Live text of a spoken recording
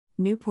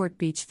Newport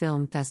Beach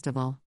Film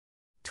Festival.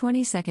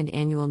 22nd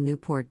Annual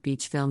Newport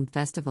Beach Film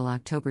Festival,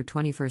 October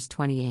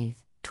 21-28,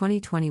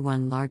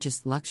 2021,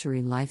 largest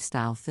luxury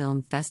lifestyle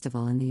film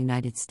festival in the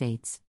United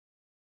States.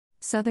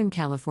 Southern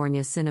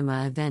California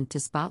cinema event to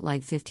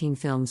spotlight 15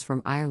 films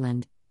from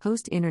Ireland,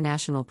 host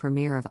international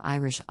premiere of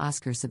Irish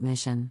Oscar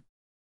submission.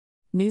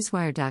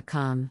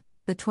 Newswire.com.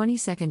 The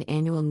 22nd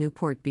Annual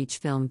Newport Beach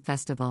Film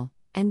Festival,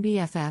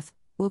 NBFF,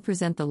 will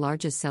present the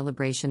largest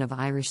celebration of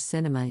Irish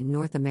cinema in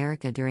North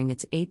America during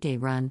its 8-day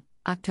run,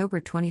 October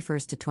 21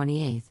 to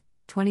 28,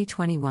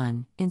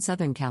 2021, in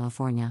Southern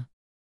California.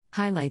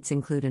 Highlights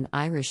include an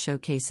Irish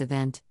showcase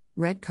event,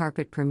 red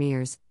carpet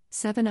premieres,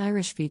 7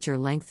 Irish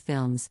feature-length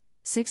films,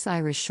 6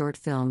 Irish short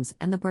films,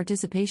 and the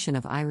participation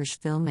of Irish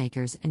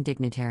filmmakers and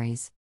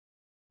dignitaries.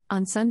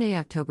 On Sunday,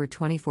 October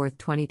 24,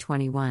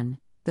 2021,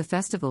 the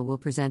festival will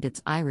present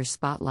its Irish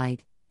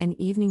Spotlight, an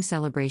evening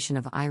celebration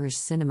of Irish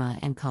cinema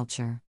and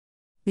culture.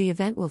 The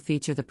event will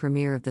feature the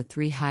premiere of the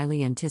 3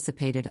 highly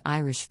anticipated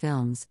Irish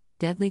films,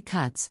 Deadly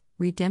Cuts,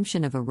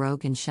 Redemption of a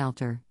Rogue, and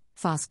Shelter,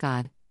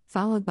 Foscad,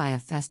 followed by a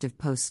festive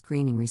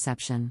post-screening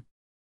reception.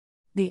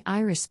 The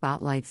Irish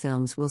Spotlight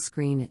films will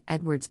screen at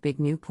Edwards Big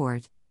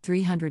Newport,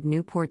 300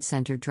 Newport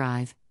Center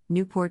Drive,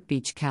 Newport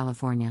Beach,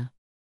 California.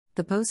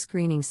 The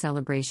post-screening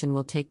celebration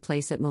will take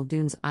place at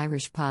Muldoon's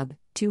Irish Pub,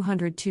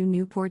 202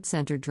 Newport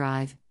Center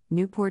Drive,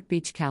 Newport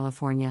Beach,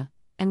 California,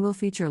 and will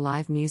feature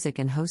live music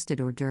and hosted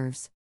hors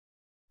d'oeuvres.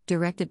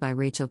 Directed by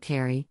Rachel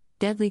Carey,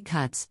 Deadly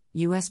Cuts,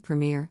 U.S.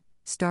 premiere,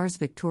 stars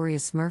Victoria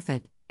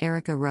Smurfit,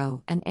 Erica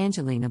Rowe, and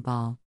Angelina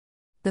Ball.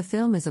 The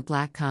film is a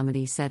black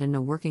comedy set in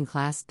a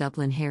working-class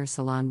Dublin hair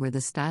salon where the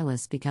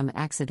stylists become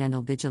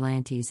accidental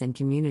vigilantes and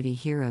community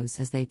heroes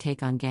as they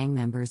take on gang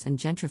members and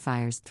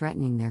gentrifiers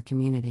threatening their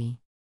community.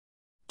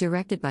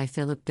 Directed by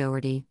Philip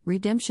Doherty,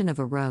 Redemption of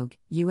a Rogue,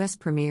 U.S.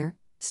 premiere,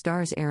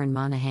 stars Aaron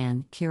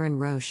Monahan, Kieran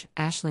Roche,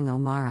 Aisling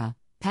O'Mara,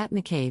 Pat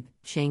McCabe,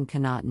 Shane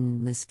Connaughton,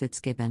 and Liz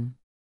Fitzgibbon.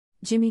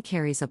 Jimmy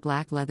carries a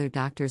black leather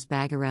doctor's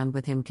bag around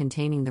with him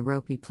containing the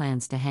rope he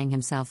plans to hang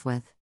himself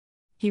with.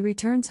 He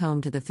returns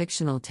home to the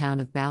fictional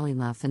town of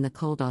Ballyluff in the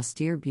cold,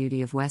 austere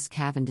beauty of West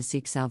Cavan to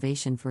seek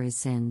salvation for his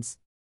sins.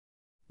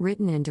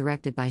 Written and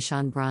directed by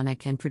Sean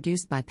Bronick and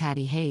produced by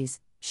Patty Hayes,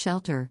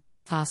 Shelter,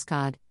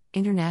 Foscad,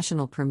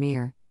 international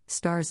premiere,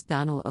 stars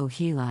Donald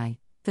O'Healy,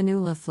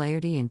 Fionnuala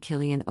Flaherty, and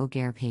Cillian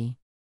O'Garphy.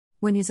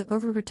 When his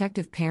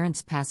overprotective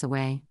parents pass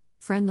away,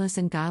 friendless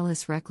and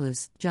guileless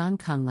recluse, John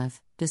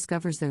Cunliffe,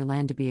 discovers their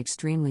land to be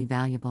extremely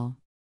valuable.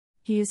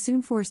 He is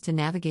soon forced to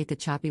navigate the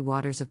choppy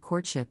waters of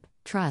courtship,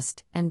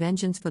 trust, and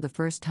vengeance for the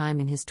first time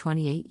in his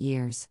 28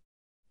 years.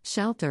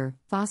 Shelter,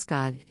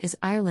 Foscad, is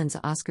Ireland's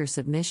Oscar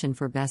submission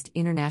for Best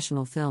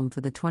International Film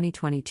for the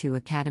 2022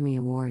 Academy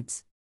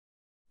Awards.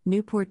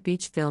 Newport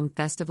Beach Film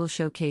Festival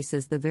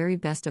showcases the very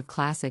best of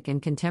classic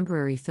and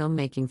contemporary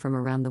filmmaking from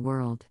around the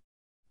world.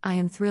 I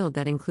am thrilled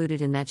that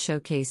included in that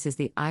showcase is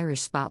the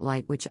Irish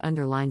Spotlight, which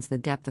underlines the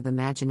depth of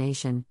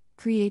imagination,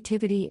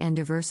 creativity, and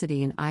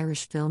diversity in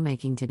Irish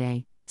filmmaking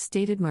today,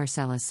 stated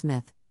Marcella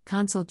Smith,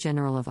 Consul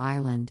General of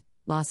Ireland,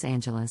 Los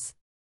Angeles.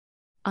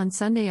 On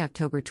Sunday,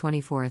 October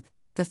 24,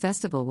 the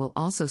festival will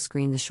also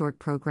screen the short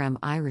program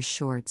Irish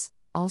Shorts,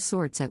 All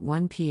Sorts at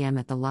 1 p.m.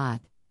 at The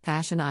Lot,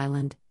 Fashion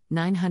Island,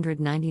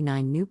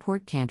 999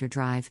 Newport Cantor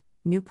Drive,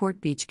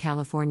 Newport Beach,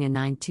 California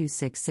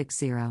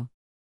 92660.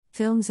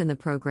 Films in the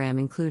program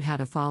include How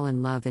to Fall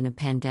in Love in a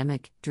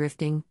Pandemic,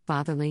 Drifting,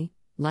 Fatherly,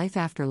 Life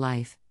After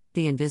Life,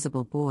 The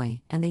Invisible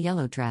Boy, and The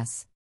Yellow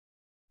Dress.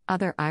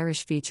 Other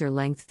Irish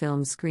feature-length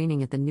films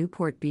screening at the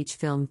Newport Beach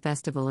Film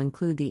Festival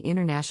include the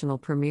international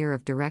premiere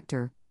of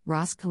director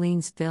Ross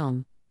Colleen's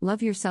film,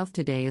 Love Yourself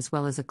Today, as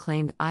well as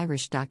acclaimed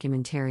Irish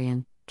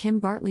documentarian Kim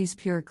Bartley's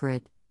Pure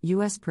Grit,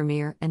 U.S.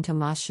 premiere, and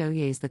Tomas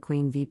Shoyer's The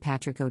Queen v.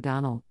 Patrick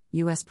O'Donnell,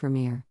 U.S.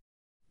 premiere.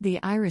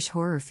 The Irish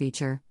horror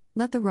feature,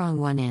 Let the Wrong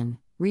One In,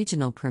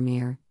 regional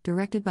premiere,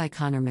 directed by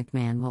Conor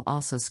McMahon, will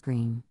also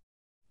screen.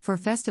 For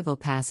festival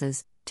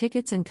passes,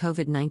 tickets, and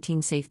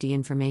COVID-19 safety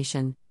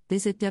information,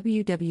 visit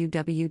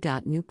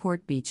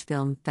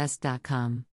www.newportbeachfilmfest.com.